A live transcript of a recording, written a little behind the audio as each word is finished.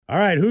All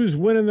right, who's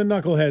winning the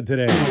Knucklehead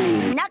today?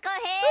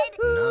 Knucklehead.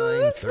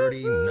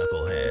 9:30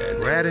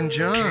 Knucklehead. Brad and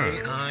John.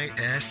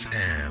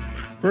 KISM.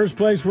 First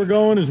place we're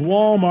going is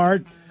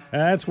Walmart.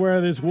 That's where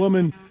this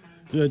woman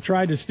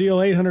tried to steal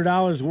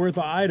 $800 worth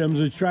of items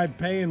and tried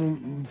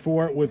paying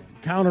for it with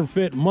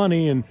counterfeit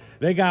money, and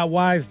they got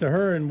wise to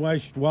her, and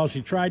while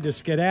she tried to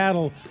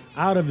skedaddle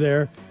out of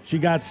there, she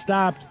got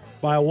stopped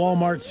by a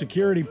Walmart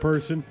security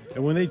person,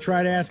 and when they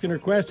tried asking her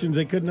questions,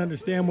 they couldn't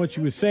understand what she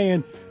was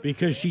saying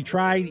because she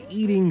tried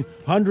eating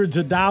hundreds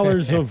of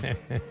dollars of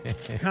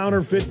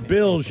counterfeit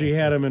bills. She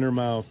had them in her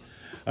mouth.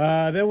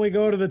 Then we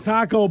go to the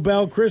Taco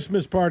Bell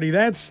Christmas party.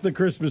 That's the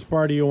Christmas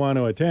party you want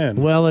to attend.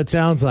 Well, it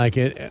sounds like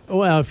it.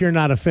 Well, if you're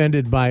not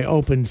offended by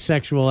open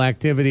sexual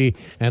activity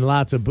and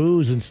lots of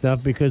booze and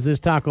stuff, because this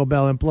Taco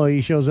Bell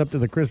employee shows up to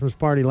the Christmas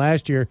party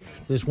last year,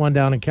 this one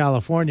down in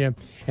California,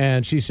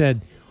 and she said,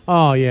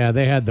 oh, yeah,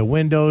 they had the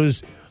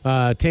windows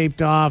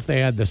taped off. They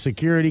had the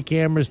security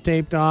cameras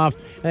taped off.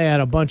 They had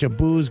a bunch of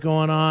booze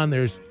going on.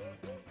 There's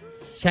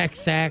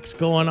sex acts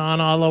going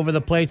on all over the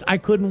place. I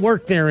couldn't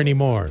work there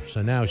anymore.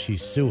 So now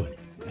she's suing.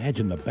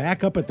 Imagine the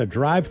backup at the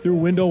drive-through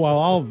window while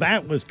all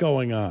that was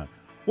going on.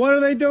 What are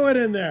they doing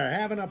in there?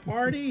 Having a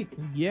party?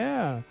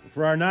 Yeah.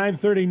 For our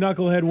 9:30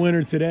 Knucklehead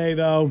winner today,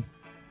 though,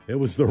 it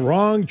was the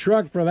wrong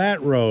truck for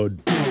that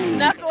road.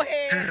 Knucklehead.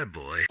 Yeah,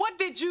 boy. What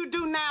did you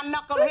do now,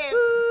 Knucklehead?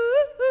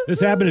 This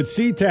happened at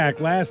Sea-Tac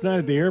last night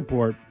at the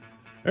airport.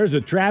 There's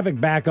a traffic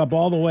backup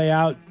all the way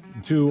out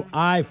to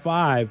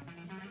I-5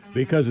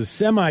 because a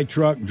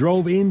semi-truck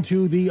drove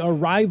into the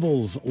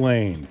arrivals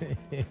lane.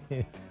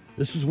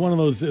 This was one of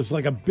those, it was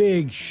like a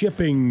big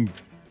shipping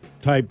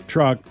type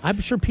truck. I'm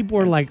sure people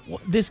were like,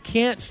 this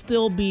can't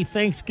still be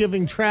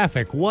Thanksgiving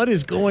traffic. What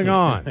is going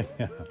on?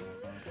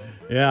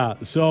 Yeah,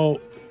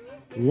 so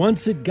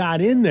once it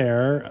got in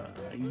there,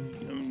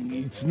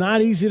 it's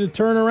not easy to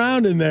turn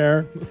around in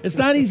there. It's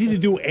not easy to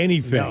do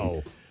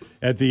anything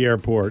at the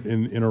airport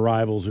in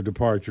arrivals or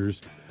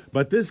departures.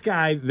 But this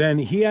guy, then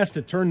he has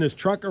to turn this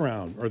truck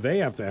around, or they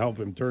have to help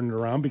him turn it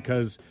around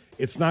because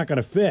it's not going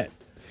to fit.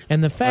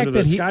 And the fact under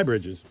that the sky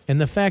bridges. And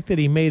the fact that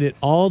he made it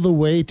all the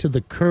way to the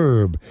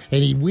curb,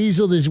 and he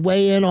weaseled his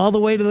way in all the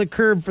way to the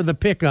curb for the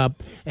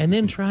pickup, and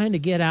then trying to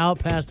get out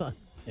past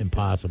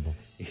impossible.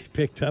 He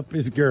picked up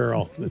his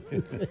girl.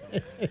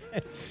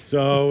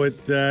 So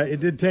it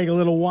did take a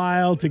little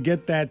while to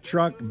get that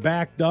truck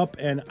backed up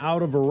and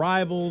out of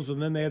arrivals,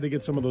 and then they had to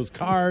get some of those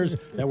cars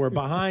that were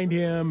behind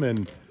him.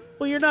 And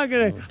well, you're not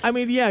going to, I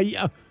mean,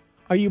 yeah.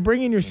 Are you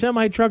bringing your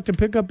semi-truck to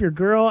pick up your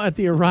girl at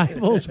the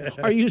arrivals?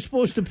 Are you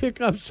supposed to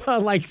pick up a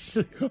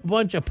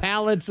bunch of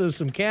pallets of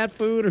some cat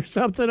food or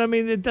something? I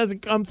mean, it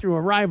doesn't come through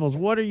arrivals.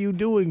 What are you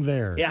doing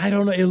there? Yeah, I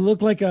don't know. It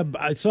looked like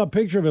I saw a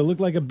picture of it. It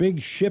looked like a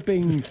big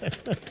shipping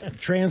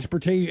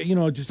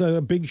transportation, just a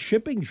big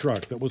shipping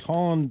truck that was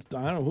hauling,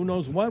 I don't know, who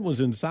knows what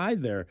was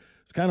inside there.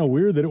 It's kind of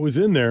weird that it was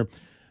in there.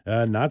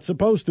 Not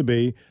supposed to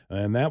be,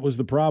 and that was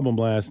the problem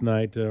last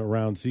night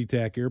around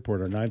Sea-Tac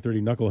Airport, our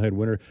 9:30 Knucklehead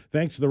winner.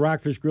 Thanks to the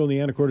Rockfish Grill and the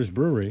Anacortes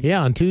Brewery.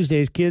 Yeah, on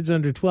Tuesdays, kids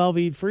under 12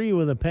 eat free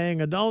with a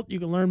paying adult. You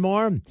can learn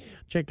more.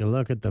 Check a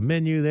look at the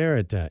menu there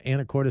at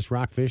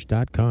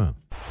AnacortesRockfish.com.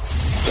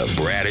 The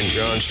Brad and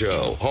John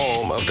Show,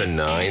 home of the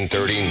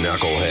 9:30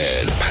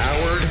 Knucklehead.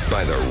 Powered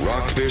by the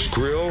Rockfish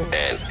Grill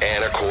and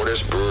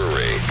Anacortes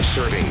Brewery.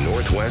 Serving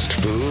Northwest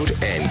food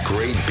and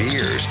great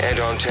beers. And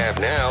on tap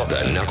now,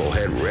 the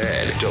Knucklehead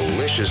Red.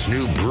 Delicious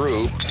new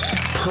brew.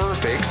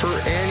 Perfect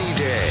for any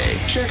day.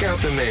 Check out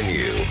the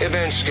menu,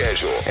 event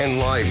schedule, and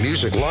live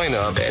music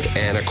lineup at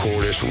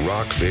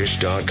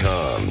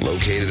AnacortesRockfish.com.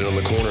 Located on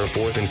the corner of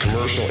 4th and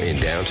Commercial in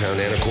downtown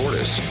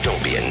Anacortes.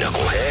 Don't be a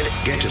knucklehead.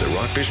 Get to the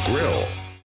Rockfish Grill.